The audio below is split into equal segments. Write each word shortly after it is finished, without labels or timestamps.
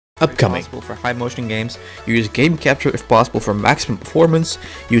Upcoming. Possible for high motion games. Use game capture if possible for maximum performance.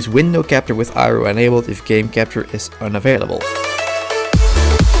 Use window capture with IRO enabled if game capture is unavailable.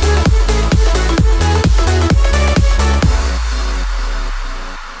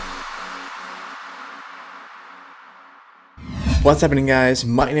 What's happening, guys?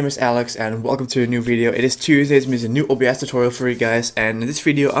 My name is Alex and welcome to a new video. It is Tuesday, it means a new OBS tutorial for you guys, and in this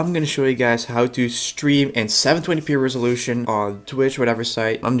video I'm going to show you guys how to stream in 720p resolution on Twitch, whatever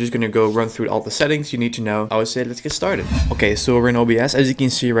site. I'm just going to go run through all the settings you need to know. I would say let's get started. Okay, so we're in OBS as you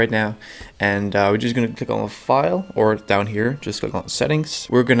can see right now, and we're just going to click on a file, or down here just click on settings.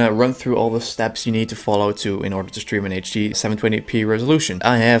 We're going to run through all the steps you need to follow in order to stream in HD 720p resolution.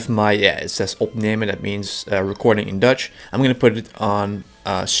 I have my, it says opnemen, that means recording in Dutch. I'm going to put it on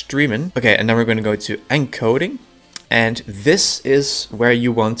streaming. Okay, and then we're going to go to encoding, and this is where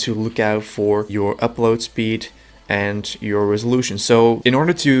you want to look out for your upload speed and your resolution. So in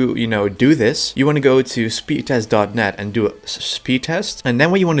order to, do this, you want to go to speedtest.net and do a speed test. And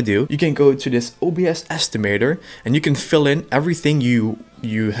then what you want to do, you can go to this OBS estimator and you can fill in everything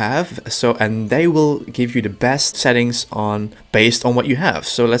you have, and they will give you the best settings based on what you have.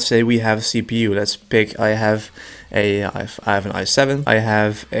 So let's say we have a CPU. Let's pick, I have an i7, I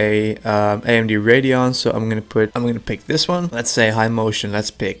have a AMD Radeon, so I'm gonna pick this one. Let's say high motion,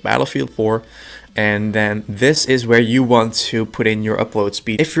 let's pick Battlefield 4. And then this is where you want to put in your upload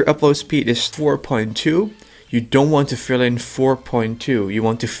speed. If your upload speed is 4.2, you don't want to fill in 4.2, you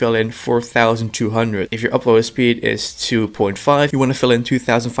want to fill in 4200. If your upload speed is 2.5, you want to fill in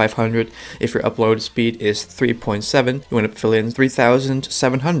 2500. If your upload speed is 3.7, you want to fill in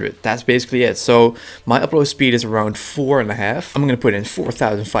 3700. That's basically it. So my upload speed is around 4.5. I'm going to put in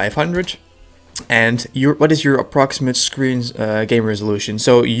 4500. And what is your approximate screen's game resolution?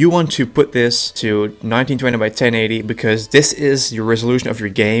 So you want to put this to 1920 by 1080 because this is your resolution of your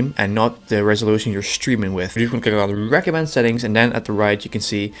game and not the resolution you're streaming with. You're just going to click on the recommend settings, and then at the right you can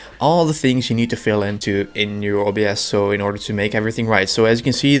see all the things you need to fill in your OBS, so in order to make everything right. So as you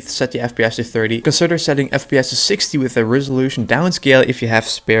can see, set the FPS to 30. Consider setting FPS to 60 with a resolution downscale if you have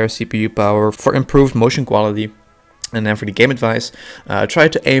spare CPU power for improved motion quality. And then for the game advice, try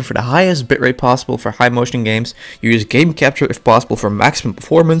to aim for the highest bitrate possible for high motion games. Use game capture if possible for maximum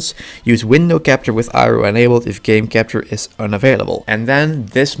performance. Use window capture with IRO enabled if game capture is unavailable. And then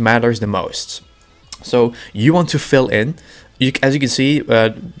this matters the most. So you want to fill in, as you can see,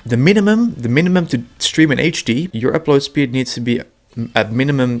 the minimum to stream in HD, your upload speed needs to be at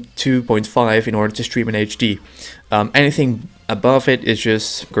minimum 2.5 in order to stream in HD. Anything above it is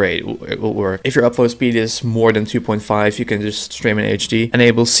just great, it will work. If your upload speed is more than 2.5, you can just stream in HD.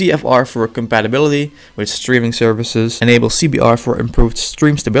 Enable CFR for compatibility with streaming services. Enable CBR for improved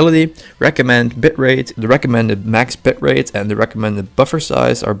stream stability. Recommend bitrate. The recommended max bitrate and the recommended buffer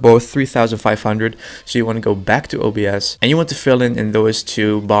size are both 3500. So you want to go back to OBS and you want to fill in those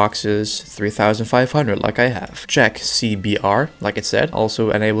two boxes 3500 like I have. Check CBR like it said.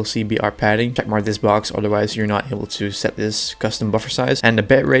 Also enable CBR padding. Check mark this box, otherwise you're not able to set this custom buffer size. And the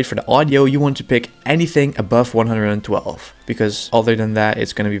bitrate for the audio, you want to pick anything above 112, because other than that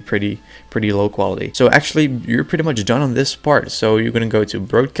it's going to be pretty low quality. So actually you're pretty much done on this part. So you're going to go to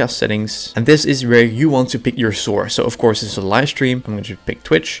broadcast settings, and this is where you want to pick your source. So of course it's a live stream. I'm going to pick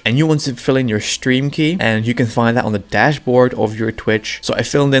Twitch, and you want to fill in your stream key, and you can find that on the dashboard of your Twitch. So I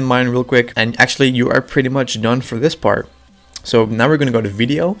filled in mine real quick, and actually you are pretty much done for this part. So now we're going to go to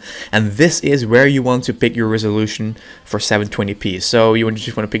video, and this is where you want to pick your resolution for 720p. So you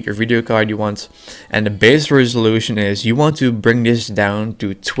just want to pick your video card you want, and the base resolution is you want to bring this down to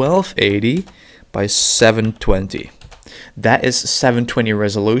 1280 by 720. That is 720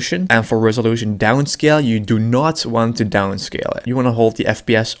 resolution, and for resolution downscale, you do not want to downscale it. You want to hold the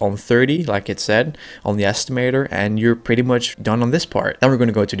FPS on 30 like it said on the estimator, and you're pretty much done on this part. Then we're going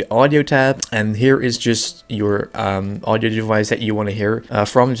to go to the audio tab, and here is just your audio device that you want to hear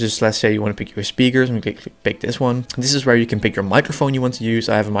from. Just let's say you want to pick your speakers. I'm going to pick this one. This is where you can pick your microphone you want to use.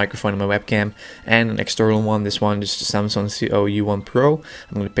 I have a microphone on my webcam and an external one. This one is the Samsung CO-U1 Pro.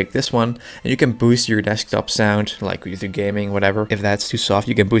 I'm going to pick this one, and you can boost your desktop sound like with your gaming, whatever. If that's too soft,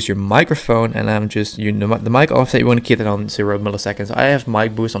 you can boost your microphone, and I'm just, the mic offset, you want to keep it on 0 milliseconds. I have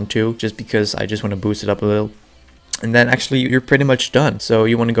mic boost on 2 just because I just want to boost it up a little. And then actually you're pretty much done. So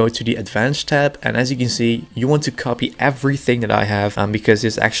you want to go to the advanced tab, and as you can see, you want to copy everything that I have because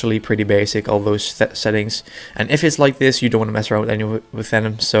it's actually pretty basic, all those settings. And if it's like this, you don't want to mess around with any with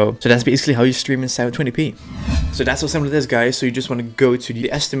them. So that's basically how you stream in 720p. So that's how simple it is, guys. So you just want to go to the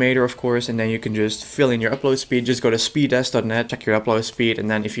estimator, of course, and then you can just fill in your upload speed. Just go to speedtest.net, check your upload speed,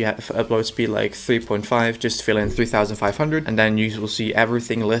 and then if you have upload speed like 3.5, just fill in 3500, and then you will see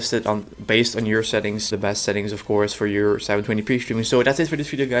everything listed on based on your settings, the best settings, of course, for your 720p streaming. So that's it for this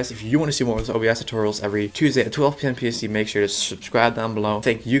video, guys. If you want to see more of those OBS tutorials every Tuesday at 12 p.m. PST, make sure to subscribe down below.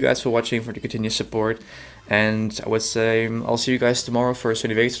 Thank you guys for watching, for the continued support. And I would say I'll see you guys tomorrow for a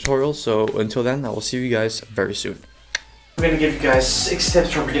Sony Vegas tutorial. So until then, I will see you guys very soon. I'm gonna give you guys 6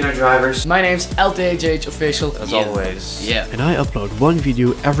 tips for beginner drivers. My name's LTHH Official. As always. Yeah. And I upload one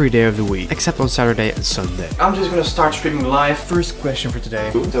video every day of the week, except on Saturday and Sunday. I'm just gonna start streaming live. First question for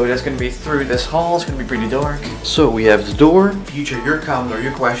today. So that's gonna be through this hall. It's gonna be pretty dark. So we have the door. Future your comment or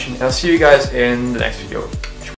your question. And I'll see you guys in the next video.